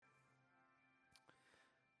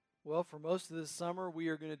Well, for most of this summer, we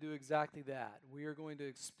are going to do exactly that. We are going to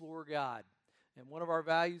explore God. And one of our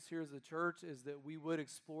values here as a church is that we would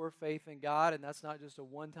explore faith in God, and that's not just a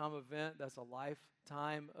one-time event, that's a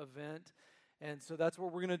lifetime event. And so that's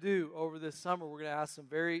what we're going to do over this summer. We're going to ask some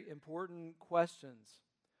very important questions.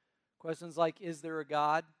 Questions like, is there a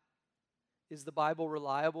God? Is the Bible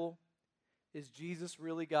reliable? Is Jesus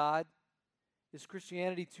really God? Is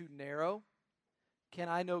Christianity too narrow? Can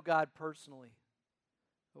I know God personally?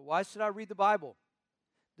 But why should I read the Bible?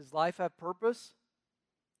 Does life have purpose?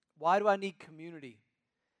 Why do I need community?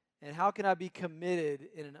 And how can I be committed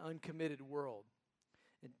in an uncommitted world?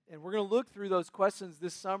 And we're going to look through those questions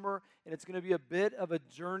this summer, and it's going to be a bit of a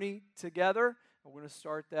journey together. And we're going to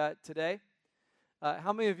start that today.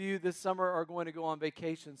 How many of you this summer are going to go on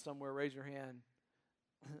vacation somewhere? Raise your hand.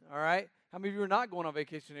 All right. How many of you are not going on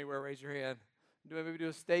vacation anywhere? Raise your hand. Maybe do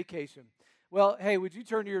a staycation. Well, hey, would you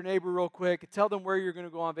turn to your neighbor real quick and tell them where you're going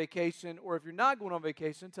to go on vacation, or if you're not going on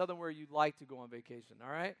vacation, tell them where you'd like to go on vacation,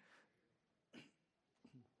 all right?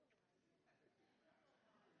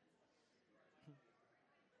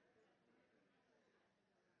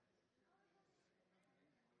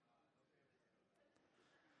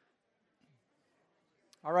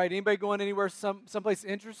 All right, anybody going anywhere, someplace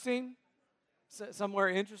interesting? Somewhere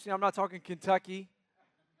interesting? I'm not talking Kentucky.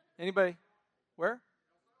 Anybody? Where?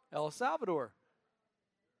 El Salvador.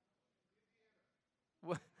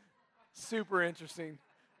 Super interesting.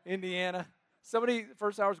 Indiana. Somebody,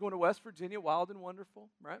 first hour is going to West Virginia, wild and wonderful,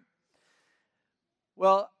 right?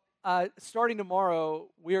 Well, starting tomorrow,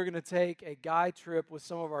 we are going to take a guide trip with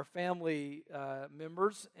some of our family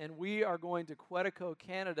members, and we are going to Quetico,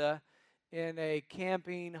 Canada, in a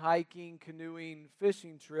camping, hiking, canoeing,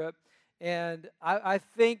 fishing trip. And I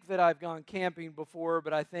think that I've gone camping before,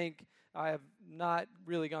 but I think I have not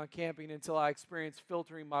really gone camping until I experienced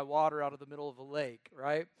filtering my water out of the middle of a lake,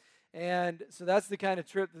 right? And so that's the kind of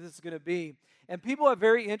trip that this is going to be. And people have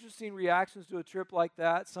very interesting reactions to a trip like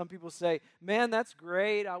that. Some people say, man, that's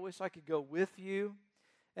great. I wish I could go with you.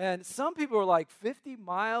 And some people are like 50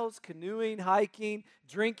 miles, canoeing, hiking,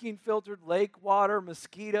 drinking filtered lake water,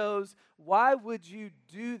 mosquitoes. Why would you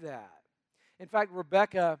do that? In fact,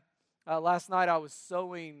 Rebecca, last night I was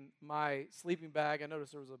sewing my sleeping bag. I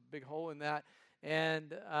noticed there was a big hole in that.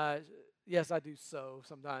 And yes, I do sew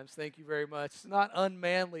sometimes. Thank you very much. It's not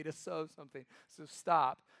unmanly to sew something, so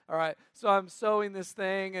stop. All right, so I'm sewing this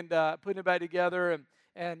thing and putting it back together,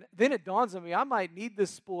 and then it dawns on me, I might need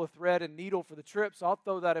this spool of thread and needle for the trip, so I'll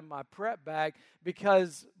throw that in my prep bag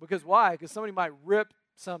because why? Because somebody might rip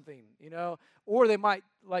something, or they might,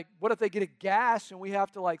 like, what if they get a gash and we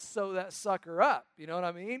have to, like, sew that sucker up, you know what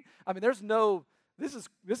I mean? I mean, there's no, this is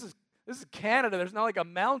Canada. There's not like a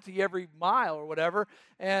Mountie every mile or whatever.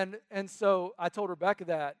 And so I told Rebecca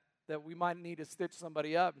that we might need to stitch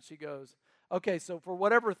somebody up. And she goes, okay, so for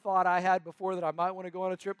whatever thought I had before that I might want to go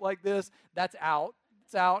on a trip like this, that's out.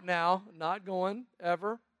 It's out now. Not going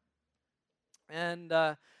ever. And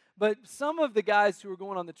but some of the guys who are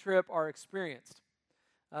going on the trip are experienced.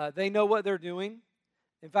 They know what they're doing.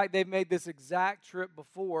 In fact, they've made this exact trip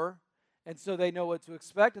before, and so they know what to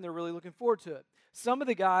expect, and they're really looking forward to it. Some of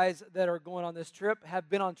the guys that are going on this trip have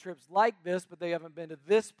been on trips like this, but they haven't been to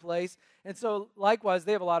this place. And so, likewise,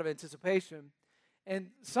 they have a lot of anticipation.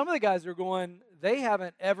 And some of the guys that are going, they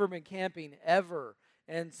haven't ever been camping, ever.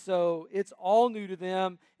 And so, it's all new to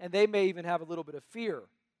them, and they may even have a little bit of fear.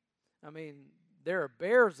 I mean, there are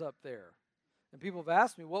bears up there. And people have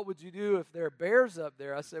asked me, what would you do if there are bears up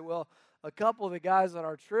there? I say, well, a couple of the guys on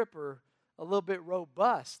our trip are a little bit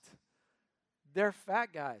robust. They're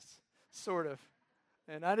fat guys, sort of.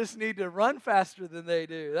 And I just need to run faster than they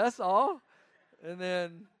do. That's all. And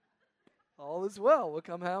then all is well. We'll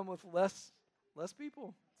come home with less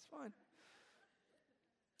people. It's fine.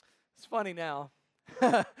 It's funny now.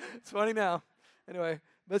 It's funny now. Anyway,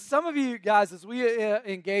 but some of you guys, as we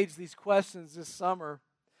engage these questions this summer,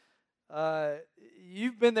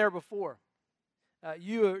 you've been there before.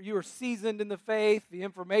 You are seasoned in the faith. The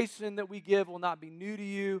information that we give will not be new to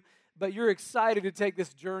you. But you're excited to take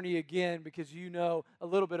this journey again because you know a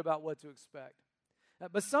little bit about what to expect.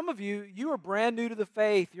 But some of you are brand new to the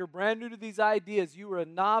faith. You're brand new to these ideas. You were a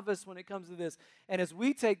novice when it comes to this. And as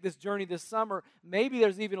we take this journey this summer, maybe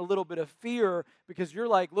there's even a little bit of fear because you're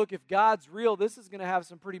like, look, if God's real, this is going to have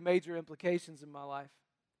some pretty major implications in my life.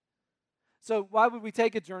 So why would we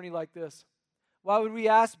take a journey like this? Why would we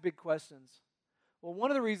ask big questions? Well, one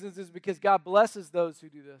of the reasons is because God blesses those who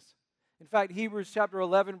do this. In fact, Hebrews chapter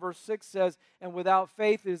 11, verse 6 says, and without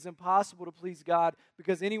faith it is impossible to please God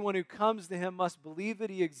because anyone who comes to him must believe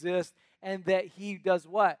that he exists and that he does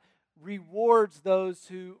what? Rewards those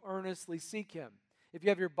who earnestly seek him. If you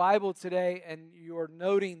have your Bible today and you're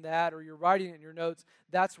noting that or you're writing it in your notes,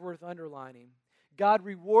 that's worth underlining. God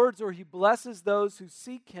rewards or He blesses those who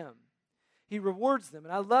seek Him. He rewards them,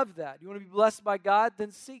 and I love that. You want to be blessed by God?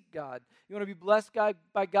 Then seek God. You want to be blessed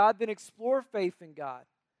by God? Then explore faith in God.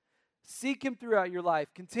 Seek Him throughout your life.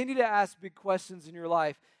 Continue to ask big questions in your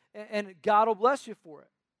life, and God will bless you for it.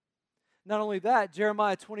 Not only that,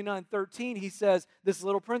 Jeremiah 29:13, he says this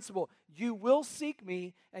little principle: you will seek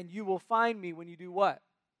me, and you will find me when you do what?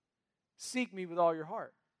 Seek me with all your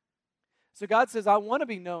heart. So God says, I want to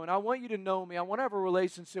be known. I want you to know me. I want to have a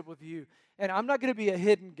relationship with you. And I'm not going to be a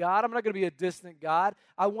hidden God. I'm not going to be a distant God.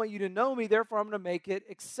 I want you to know me. Therefore, I'm going to make it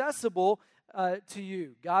accessible to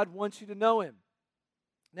you. God wants you to know Him.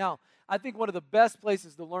 Now, I think one of the best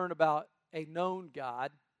places to learn about a known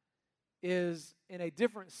God is in a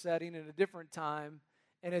different setting, in a different time,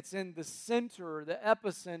 and it's in the center, the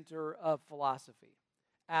epicenter of philosophy,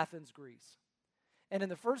 Athens, Greece. And in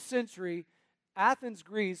the first century, Athens,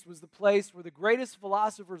 Greece was the place where the greatest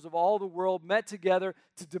philosophers of all the world met together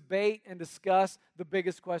to debate and discuss the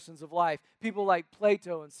biggest questions of life. People like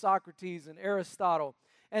Plato and Socrates and Aristotle.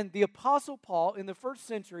 And the Apostle Paul in the first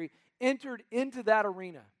century entered into that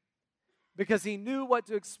arena because he knew what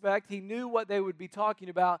to expect, he knew what they would be talking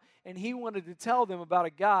about, and he wanted to tell them about a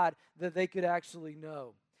God that they could actually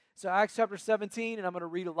know. So Acts chapter 17, and I'm going to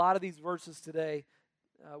read a lot of these verses today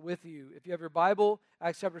with you. If you have your Bible,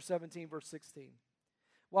 Acts chapter 17, verse 16.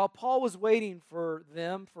 While Paul was waiting for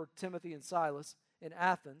them, for Timothy and Silas, in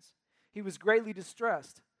Athens, he was greatly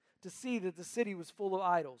distressed to see that the city was full of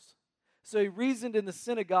idols. So he reasoned in the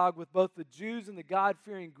synagogue with both the Jews and the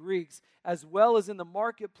God-fearing Greeks, as well as in the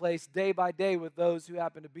marketplace day by day with those who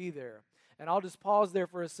happened to be there. And I'll just pause there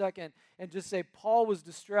for a second and just say Paul was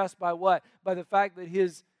distressed by what? By the fact that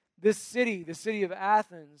this city, the city of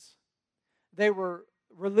Athens, they were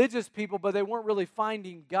religious people, but they weren't really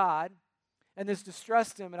finding God. And this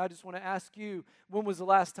distressed him. And I just want to ask you, when was the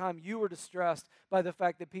last time you were distressed by the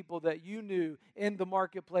fact that people that you knew in the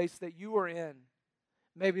marketplace that you were in,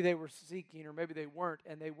 maybe they were seeking or maybe they weren't,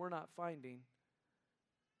 and they were not finding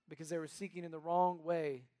because they were seeking in the wrong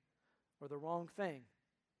way or the wrong thing.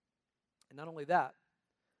 And not only that,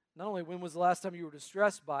 not only when was the last time you were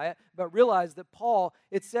distressed by it, but realize that Paul,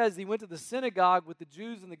 it says he went to the synagogue with the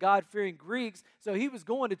Jews and the God-fearing Greeks, so he was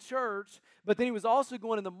going to church, but then he was also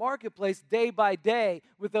going in the marketplace day by day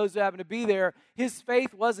with those who happened to be there. His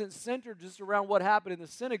faith wasn't centered just around what happened in the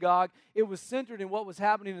synagogue. It was centered in what was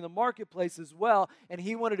happening in the marketplace as well, and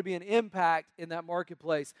he wanted to be an impact in that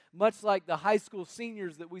marketplace. Much like the high school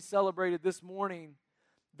seniors that we celebrated this morning,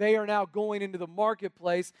 they are now going into the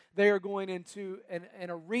marketplace. They are going into an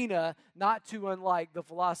arena not too unlike the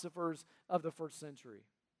philosophers of the first century.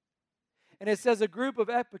 And it says a group of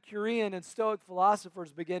Epicurean and Stoic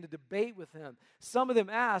philosophers began to debate with him. Some of them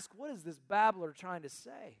asked, "What is this babbler trying to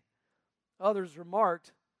say?" Others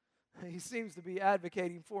remarked, "He seems to be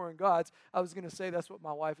advocating foreign gods." I was going to say that's what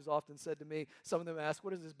my wife has often said to me. Some of them ask,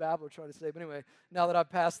 "What is this babbler trying to say?" But anyway, now that I've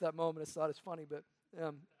passed that moment, it's not as funny, but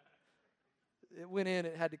it went in,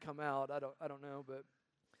 it had to come out. I don't know, but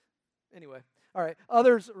anyway. All right.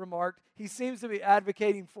 Others remarked, "He seems to be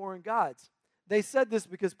advocating foreign gods." They said this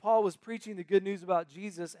because Paul was preaching the good news about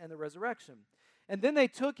Jesus and the resurrection. And then they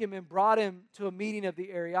took him and brought him to a meeting of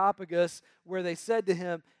the Areopagus where they said to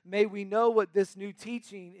him, "May we know what this new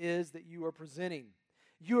teaching is that you are presenting?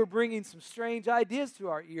 You are bringing some strange ideas to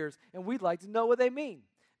our ears, and we'd like to know what they mean."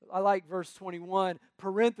 I like verse 21,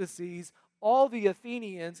 parentheses, all the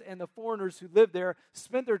Athenians and the foreigners who lived there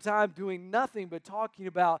spent their time doing nothing but talking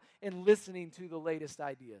about and listening to the latest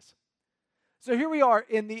ideas. So here we are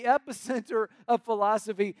in the epicenter of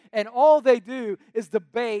philosophy, and all they do is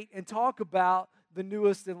debate and talk about the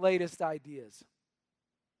newest and latest ideas.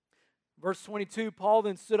 Verse 22, Paul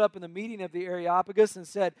then stood up in the meeting of the Areopagus and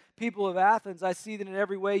said, "People of Athens, I see that in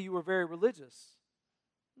every way you are very religious."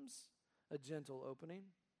 It's a gentle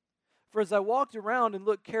opening. "For as I walked around and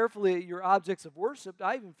looked carefully at your objects of worship,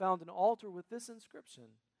 I even found an altar with this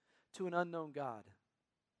inscription, 'To an unknown God.'"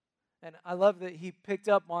 And I love that he picked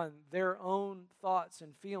up on their own thoughts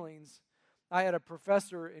and feelings. I had a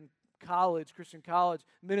professor in college, Christian college,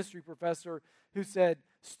 ministry professor, who said,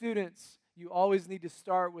 "Students, you always need to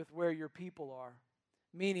start with where your people are."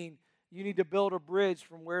 Meaning, you need to build a bridge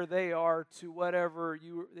from where they are to whatever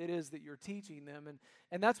it is that you're teaching them.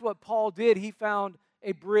 And that's what Paul did. He found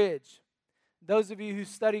a bridge. Those of you who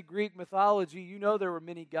study Greek mythology, you know there were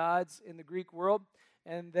many gods in the Greek world,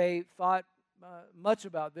 and they thought much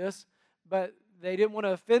about this, but they didn't want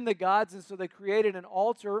to offend the gods, and so they created an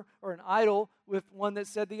altar or an idol with one that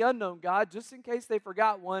said the unknown God, just in case they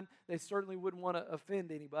forgot one. They certainly wouldn't want to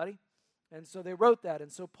offend anybody. And so they wrote that.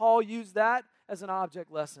 And so Paul used that as an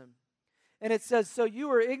object lesson. And it says, so you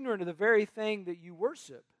are ignorant of the very thing that you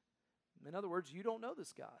worship. In other words, you don't know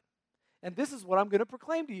this God. And this is what I'm going to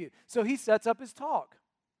proclaim to you. So he sets up his talk.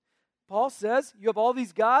 Paul says, you have all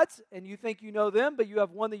these gods, and you think you know them, but you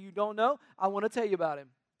have one that you don't know. I want to tell you about him.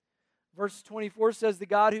 Verse 24 says, the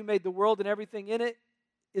God who made the world and everything in it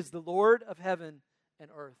is the Lord of heaven and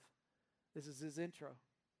earth. This is his intro.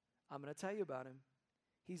 I'm going to tell you about him.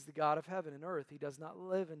 He's the God of heaven and earth. He does not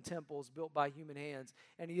live in temples built by human hands,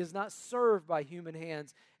 and he is not served by human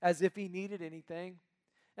hands as if he needed anything.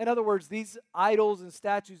 In other words, these idols and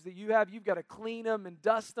statues that you have, you've got to clean them and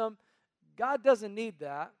dust them. God doesn't need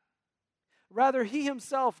that. Rather, he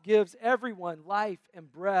himself gives everyone life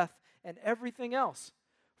and breath and everything else.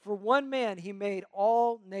 For one man he made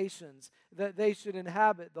all nations, that they should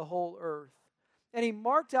inhabit the whole earth. And he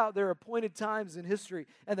marked out their appointed times in history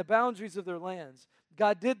and the boundaries of their lands.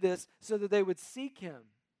 God did this so that they would seek him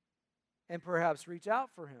and perhaps reach out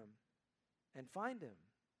for him and find him.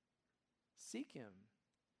 Seek him,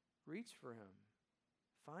 reach for him,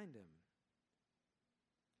 find him.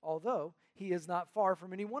 Although he is not far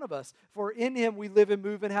from any one of us. For in him we live and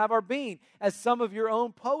move and have our being. As some of your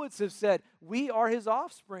own poets have said, we are his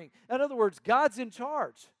offspring. In other words, God's in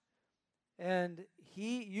charge. And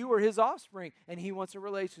you are his offspring, and he wants a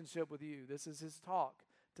relationship with you. This is his talk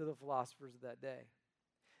to the philosophers of that day.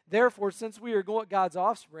 Therefore, since we are God's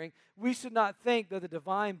offspring, we should not think that the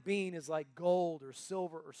divine being is like gold or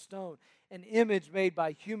silver or stone, an image made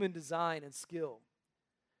by human design and skill.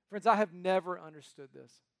 Friends, I have never understood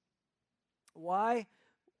this. Why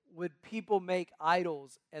would people make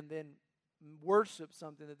idols and then worship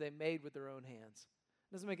something that they made with their own hands?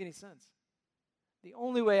 It doesn't make any sense. The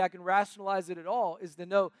only way I can rationalize it at all is to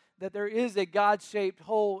know that there is a God-shaped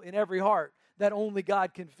hole in every heart that only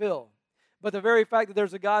God can fill. But the very fact that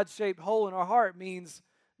there's a God-shaped hole in our heart means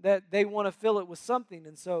that they want to fill it with something,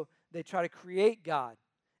 and so they try to create God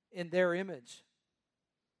in their image.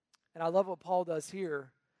 And I love what Paul does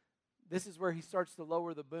here. This is where he starts to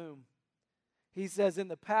lower the boom. He says, in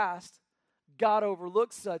the past, God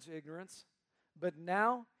overlooked such ignorance, but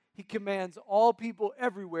now he commands all people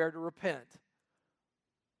everywhere to repent.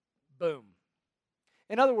 Boom.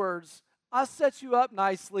 In other words, I set you up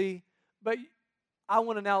nicely, but I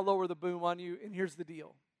want to now lower the boom on you, and here's the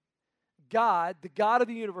deal. God, the God of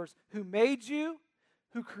the universe, who made you,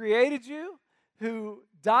 who created you, who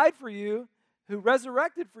died for you, who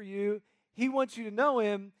resurrected for you, he wants you to know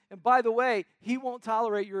him, and by the way, he won't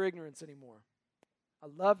tolerate your ignorance anymore. I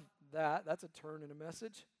love that. That's a turn in a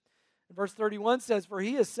message. And verse 31 says, for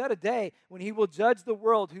he has set a day when he will judge the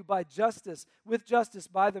world who with justice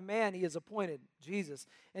by the man he has appointed, Jesus.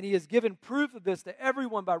 And he has given proof of this to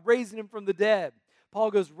everyone by raising him from the dead. Paul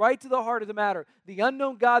goes right to the heart of the matter. The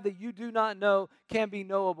unknown God that you do not know can be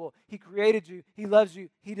knowable. He created you. He loves you.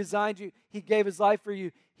 He designed you. He gave his life for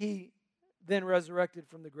you. He then resurrected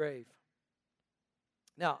from the grave.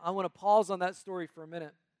 Now, I want to pause on that story for a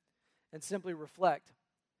minute and simply reflect,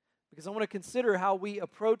 because I want to consider how we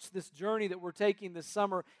approach this journey that we're taking this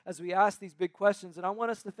summer as we ask these big questions. And I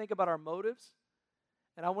want us to think about our motives,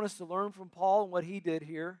 and I want us to learn from Paul and what he did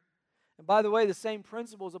here. And by the way, the same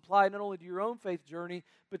principles apply not only to your own faith journey,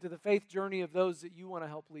 but to the faith journey of those that you want to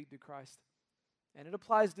help lead to Christ. And it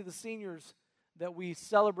applies to the seniors that we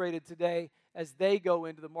celebrated today as they go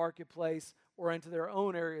into the marketplace or into their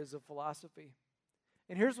own areas of philosophy.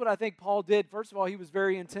 And here's what I think Paul did. First of all, he was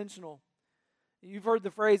very intentional. You've heard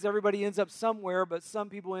the phrase, everybody ends up somewhere, but some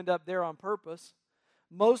people end up there on purpose.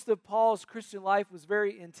 Most of Paul's Christian life was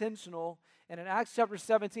very intentional. And in Acts chapter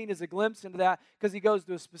 17 is a glimpse into that, because he goes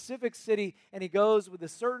to a specific city and he goes with a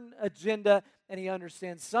certain agenda and he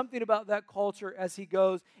understands something about that culture as he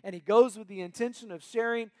goes. And he goes with the intention of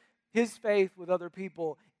sharing his faith with other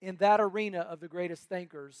people in that arena of the greatest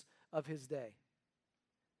thinkers of his day.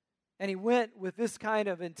 And he went with this kind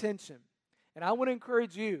of intention. And I want to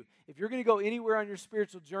encourage you, if you're going to go anywhere on your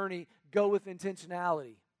spiritual journey, go with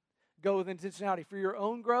intentionality. Go with intentionality for your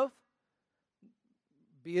own growth.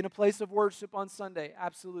 Be in a place of worship on Sunday,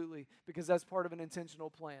 absolutely, because that's part of an intentional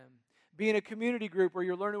plan. Be in a community group where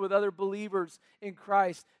you're learning with other believers in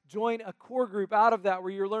Christ. Join a core group out of that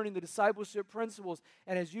where you're learning the discipleship principles.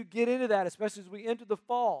 And as you get into that, especially as we enter the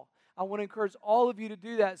fall, I want to encourage all of you to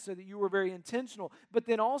do that so that you are very intentional. But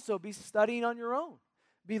then also be studying on your own.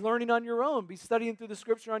 Be learning on your own. Be studying through the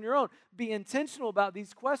Scripture on your own. Be intentional about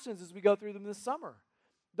these questions as we go through them this summer.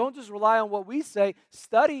 Don't just rely on what we say.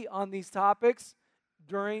 Study on these topics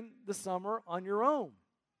during the summer on your own.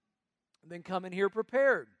 And then come in here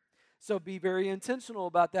prepared. So be very intentional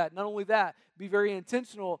about that. Not only that, be very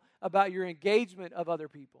intentional about your engagement of other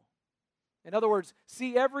people. In other words,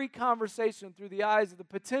 see every conversation through the eyes of the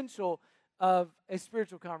potential of a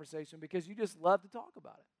spiritual conversation because you just love to talk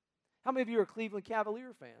about it. How many of you are Cleveland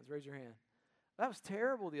Cavalier fans? Raise your hand. That was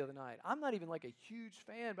terrible the other night. I'm not even like a huge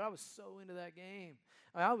fan, but I was so into that game.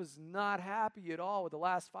 I was not happy at all with the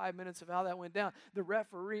last 5 minutes of how that went down. The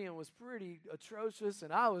refereeing was pretty atrocious,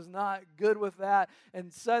 and I was not good with that.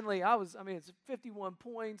 And suddenly it's 51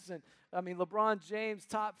 points, and LeBron James,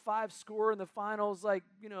 top 5 scorer in the finals.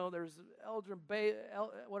 There's Eldrin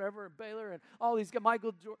Baylor, and all these guys,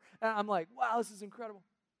 Michael Jordan. And I'm like, wow, this is incredible.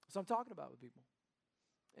 So I'm talking about it with people.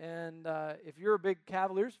 And if you're a big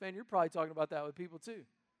Cavaliers fan, you're probably talking about that with people too.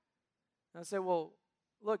 And I say, well,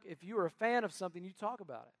 look, if you are a fan of something, you talk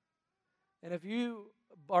about it. And if you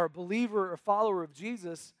are a believer or follower of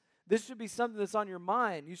Jesus, this should be something that's on your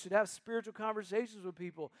mind. You should have spiritual conversations with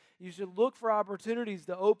people. You should look for opportunities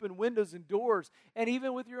to open windows and doors. And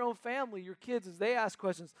even with your own family, your kids, as they ask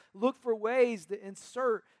questions, look for ways to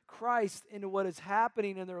insert Christ into what is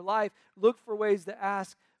happening in their life. Look for ways to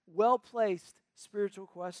ask well-placed spiritual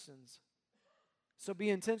questions. So be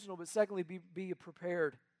intentional, but secondly, be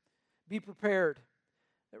prepared. Be prepared.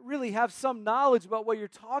 Really have some knowledge about what you're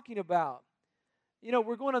talking about.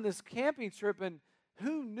 We're going on this camping trip, and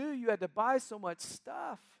who knew you had to buy so much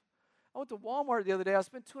stuff? I went to Walmart the other day. I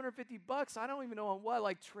spent $250. I don't even know on what,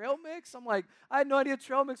 like trail mix? I had no idea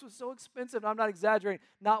trail mix was so expensive. I'm not exaggerating.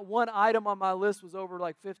 Not one item on my list was over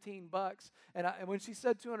like $15. And when she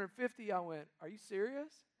said $250, I went, are you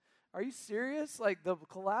serious? Are you serious? Like the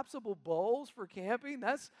collapsible bowls for camping?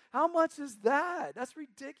 How much is that? That's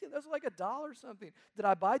ridiculous. That's like $1 something. Did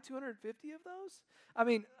I buy 250 of those?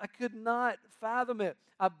 I could not fathom it.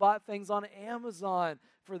 I bought things on Amazon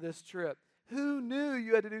for this trip. Who knew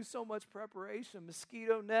you had to do so much preparation?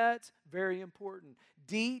 Mosquito nets, very important.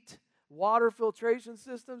 DEET, water filtration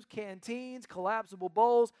systems, canteens, collapsible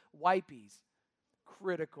bowls, wipies.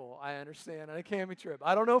 Critical, I understand, on a camping trip.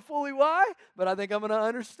 I don't know fully why, but I think I'm going to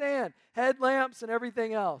understand. Headlamps and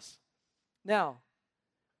everything else. Now,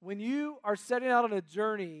 when you are setting out on a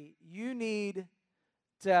journey, you need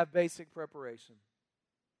to have basic preparation.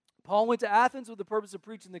 Paul went to Athens with the purpose of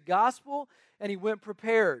preaching the gospel, and he went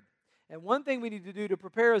prepared. And one thing we need to do to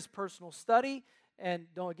prepare is personal study, and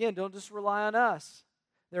don't just rely on us.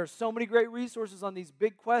 There are so many great resources on these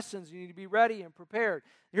big questions. You need to be ready and prepared.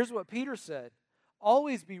 Here's what Peter said.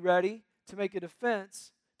 Always be ready to make a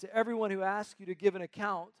defense to everyone who asks you to give an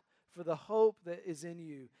account for the hope that is in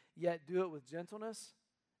you, yet do it with gentleness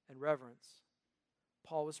and reverence.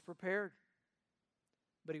 Paul was prepared,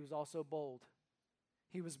 but he was also bold.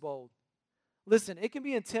 He was bold. Listen, it can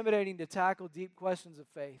be intimidating to tackle deep questions of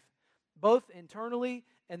faith, both internally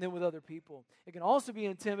and then with other people. It can also be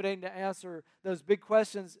intimidating to answer those big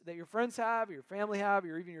questions that your friends have, or your family have,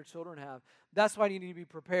 or even your children have. That's why you need to be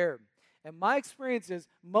prepared. And my experience is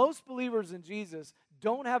most believers in Jesus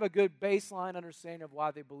don't have a good baseline understanding of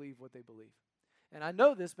why they believe what they believe. And I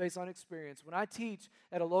know this based on experience. When I teach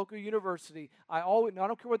at a local university, I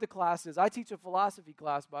don't care what the class is. I teach a philosophy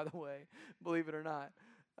class, by the way, believe it or not.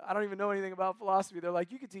 I don't even know anything about philosophy. They're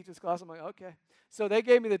like, you could teach this class. I'm like, okay. So they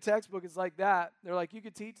gave me the textbook. It's like that. They're like, you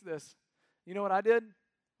could teach this. You know what I did?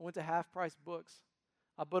 I went to half-price books.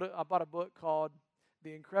 I bought a book called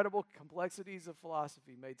The Incredible Complexities of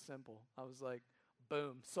Philosophy Made Simple. I was like,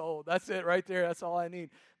 boom, sold. That's it right there. That's all I need.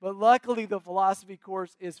 But luckily, the philosophy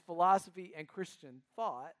course is philosophy and Christian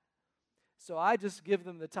thought. So I just give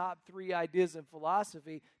them the top 3 ideas in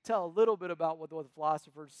philosophy, tell a little bit about what the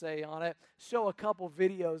philosophers say on it, show a couple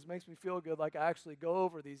videos, makes me feel good like I actually go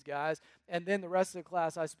over these guys, and then the rest of the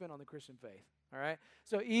class I spend on the Christian faith. All right?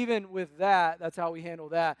 So even with that, that's how we handle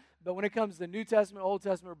that. But when it comes to New Testament, Old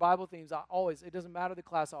Testament, or Bible themes, it doesn't matter the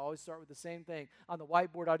class, I always start with the same thing. On the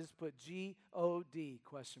whiteboard, I just put G-O-D ?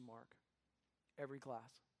 Every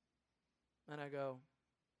class. And I go,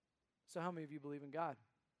 so how many of you believe in God?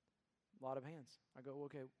 A lot of hands. I go,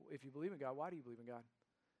 okay, if you believe in God, why do you believe in God?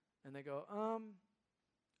 And they go,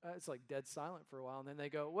 it's like dead silent for a while. And then they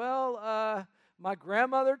go, well, my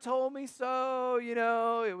grandmother told me so,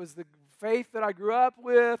 it was the faith that I grew up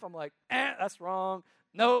with. I'm like, that's wrong.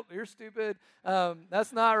 Nope, you're stupid.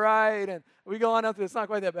 That's not right. And we go on down through, it's not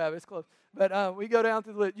quite that bad, but it's close. But we go down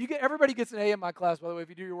through the list. Everybody gets an A in my class, by the way, if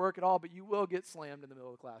you do your work at all, but you will get slammed in the middle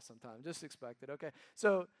of the class sometimes. Just expect it, okay?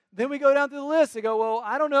 So then we go down through the list. They go, well,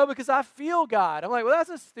 I don't know because I feel God. I'm like, well, that's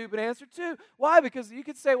a stupid answer too. Why? Because you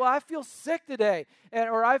could say, well, I feel sick today,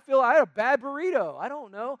 or I feel I had a bad burrito. I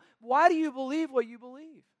don't know. Why do you believe what you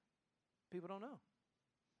believe? People don't know.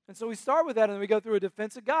 And so we start with that, and then we go through a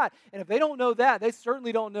defense of God. And if they don't know that, they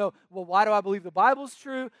certainly don't know, well, why do I believe the Bible's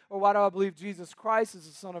true? Or why do I believe Jesus Christ is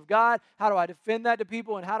the Son of God? How do I defend that to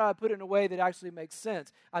people? And how do I put it in a way that actually makes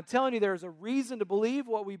sense? I'm telling you, there's a reason to believe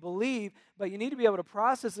what we believe, but you need to be able to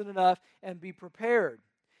process it enough and be prepared.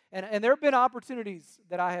 And there have been opportunities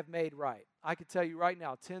that I have made right. I could tell you right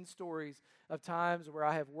now 10 stories of times where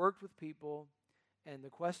I have worked with people, and the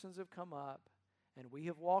questions have come up, and we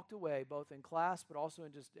have walked away, both in class but also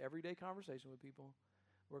in just everyday conversation with people,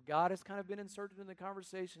 where God has kind of been inserted in the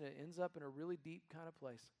conversation and it ends up in a really deep kind of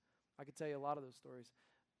place. I could tell you a lot of those stories,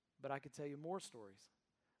 but I could tell you more stories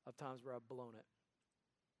of times where I've blown it.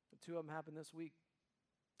 The 2 of them happened this week.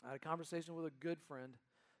 I had a conversation with a good friend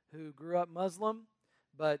who grew up Muslim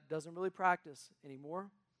but doesn't really practice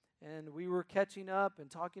anymore. And we were catching up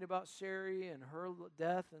and talking about Sherry and her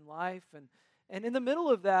death and life. And in the middle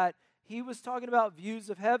of that, he was talking about views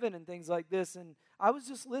of heaven and things like this, and I was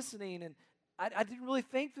just listening, and I didn't really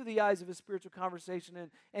think through the eyes of a spiritual conversation,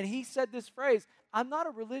 and he said this phrase, I'm not a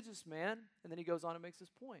religious man, and then he goes on and makes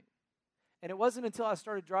this point. And it wasn't until I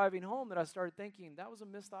started driving home that I started thinking, that was a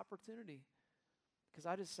missed opportunity, because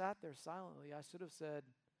I just sat there silently. I should have said,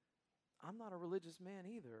 I'm not a religious man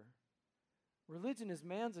either. Religion is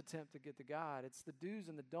man's attempt to get to God. It's the do's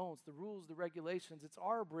and the don'ts, the rules, the regulations. It's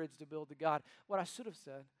our bridge to build to God. What I should have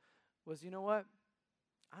said was, you know what?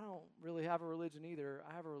 I don't really have a religion either.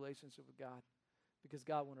 I have a relationship with God because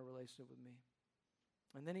God wanted a relationship with me.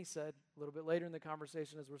 And then he said, a little bit later in the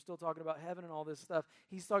conversation, as we're still talking about heaven and all this stuff,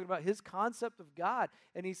 he's talking about his concept of God.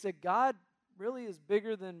 And he said, God really is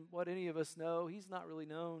bigger than what any of us know. He's not really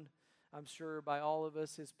known, I'm sure, by all of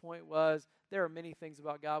us. His point was, there are many things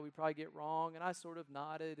about God we probably get wrong. And I sort of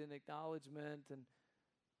nodded in acknowledgement.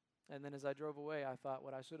 And then as I drove away, I thought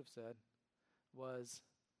what I should have said was,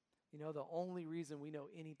 you know, the only reason we know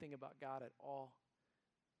anything about God at all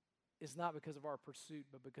is not because of our pursuit,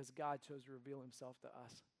 but because God chose to reveal himself to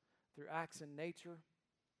us through acts in nature,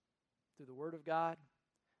 through the Word of God,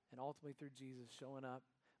 and ultimately through Jesus showing up.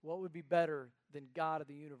 What would be better than God of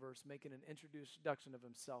the universe making an introduction of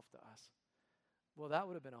himself to us? Well, that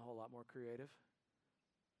would have been a whole lot more creative.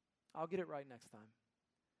 I'll get it right next time.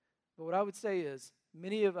 But what I would say is,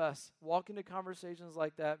 many of us walk into conversations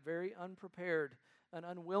like that very unprepared and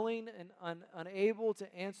unwilling and unable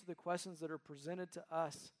to answer the questions that are presented to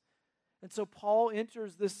us. And so Paul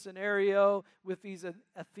enters this scenario with these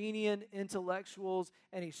Athenian intellectuals,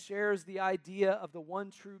 and he shares the idea of the one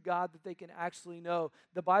true God that they can actually know.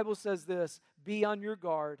 The Bible says this, be on your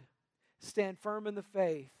guard, stand firm in the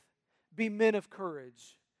faith, be men of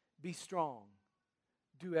courage, be strong,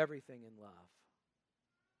 do everything in love.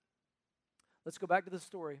 Let's go back to the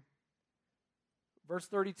story. Verse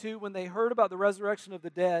 32, when they heard about the resurrection of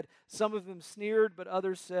the dead, some of them sneered, but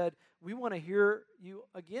others said, we want to hear you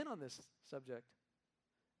again on this subject.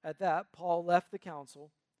 At that, Paul left the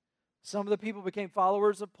council. Some of the people became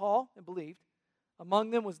followers of Paul and believed.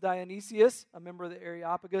 Among them was Dionysius, a member of the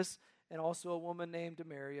Areopagus, and also a woman named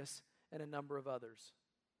Damaris, and a number of others.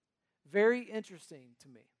 Very interesting to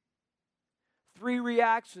me. 3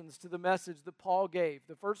 reactions to the message that Paul gave.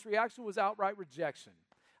 The first reaction was outright rejection.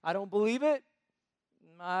 I don't believe it.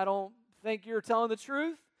 I don't think you're telling the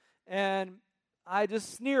truth, and I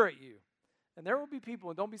just sneer at you. And there will be people,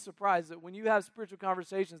 and don't be surprised that when you have spiritual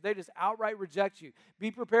conversations, they just outright reject you.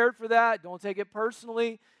 Be prepared for that. Don't take it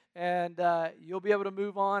personally, and you'll be able to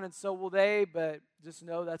move on, and so will they, but just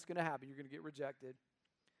know that's going to happen. You're going to get rejected.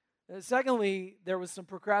 And secondly, there was some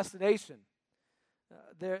procrastination.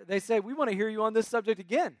 They say, we want to hear you on this subject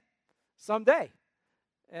again someday.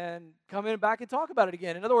 And come in back and talk about it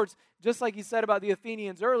again. In other words, just like he said about the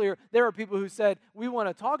Athenians earlier, there are people who said, we want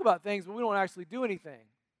to talk about things, but we don't actually do anything.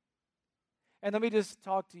 And let me just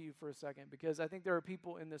talk to you for a second, because I think there are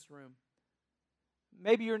people in this room.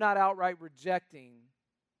 Maybe you're not outright rejecting,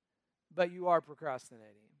 but you are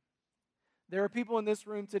procrastinating. There are people in this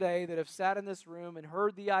room today that have sat in this room and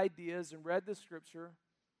heard the ideas and read the scripture,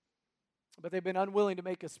 but they've been unwilling to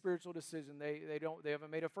make a spiritual decision. They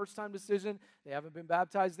haven't made a first-time decision. They haven't been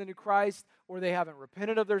baptized into Christ, or they haven't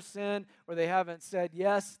repented of their sin, or they haven't said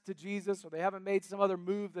yes to Jesus, or they haven't made some other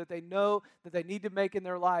move that they know that they need to make in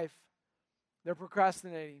their life. They're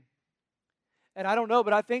procrastinating. And I don't know,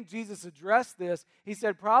 but I think Jesus addressed this. He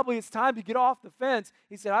said, probably it's time to get off the fence.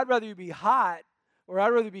 He said, I'd rather you be hot, or I'd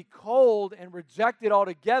rather be cold and rejected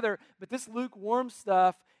altogether, but this lukewarm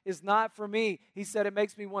stuff is not for me. He said it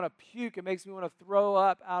makes me want to puke. It makes me want to throw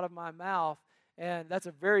up out of my mouth. And that's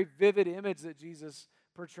a very vivid image that Jesus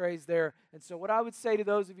portrays there. And so what I would say to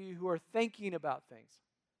those of you who are thinking about things,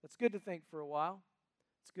 it's good to think for a while.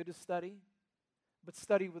 It's good to study, but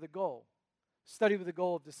study with a goal. study with the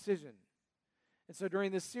goal of decision. And so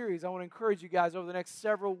during this series, I want to encourage you guys over the next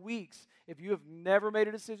several weeks, if you have never made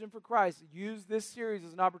a decision for Christ, use this series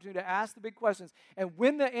as an opportunity to ask the big questions. And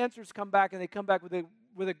when the answers come back, and they come back with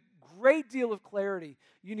a great deal of clarity,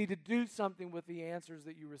 you need to do something with the answers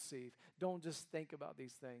that you receive. Don't just think about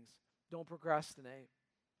these things. Don't procrastinate.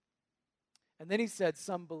 And then he said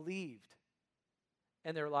some believed,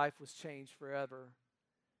 and their life was changed forever.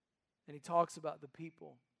 And he talks about the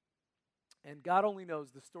people. And God only knows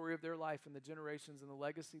the story of their life and the generations and the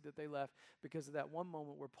legacy that they left because of that one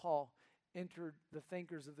moment where Paul entered the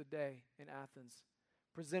thinkers of the day in Athens,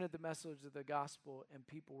 presented the message of the gospel, and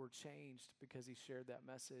people were changed because he shared that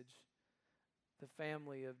message. The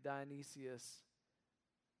family of Dionysius,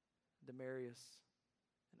 Demarius,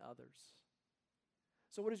 and others.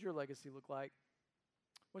 So what does your legacy look like?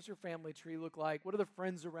 What's your family tree look like? What do the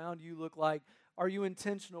friends around you look like? Are you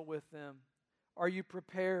intentional with them? Are you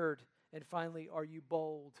prepared? And finally, are you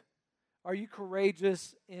bold? Are you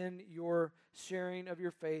courageous in your sharing of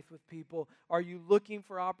your faith with people? Are you looking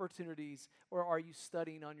for opportunities, or are you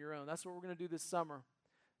studying on your own? That's what we're going to do this summer.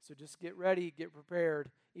 So just get ready, get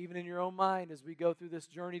prepared, even in your own mind as we go through this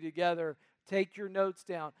journey together. Take your notes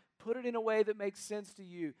down. Put it in a way that makes sense to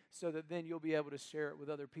you so that then you'll be able to share it with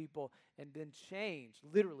other people and then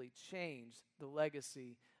literally change the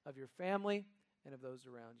legacy of your family and of those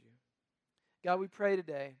around you. God, we pray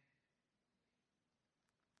today,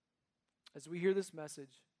 as we hear this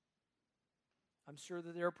message, I'm sure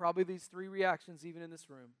that there are probably these three reactions even in this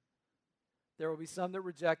room. There will be some that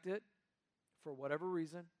reject it for whatever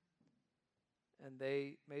reason, and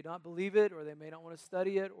they may not believe it, or they may not want to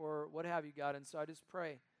study it, or what have you, God. And so I just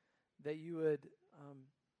pray that you would,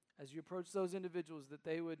 as you approach those individuals, that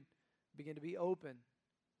they would begin to be open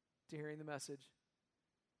to hearing the message.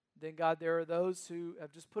 Then, God, there are those who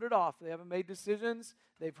have just put it off. They haven't made decisions.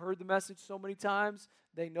 They've heard the message so many times.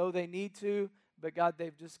 They know they need to, but God,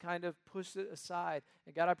 they've just kind of pushed it aside.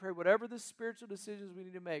 And God, I pray whatever the spiritual decisions we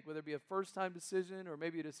need to make, whether it be a first-time decision or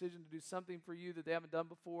maybe a decision to do something for you that they haven't done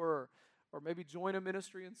before, or maybe join a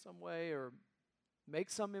ministry in some way or make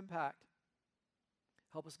some impact.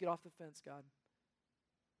 Help us get off the fence, God.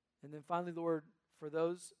 And then finally, Lord, for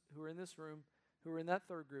those who are in this room, who are in that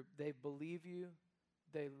third group, they believe you,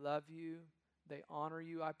 they love you, they honor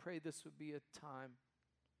you. I pray this would be a time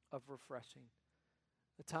of refreshing,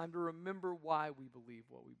 a time to remember why we believe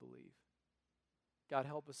what we believe. God,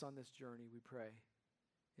 help us on this journey, we pray.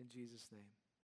 In Jesus' name.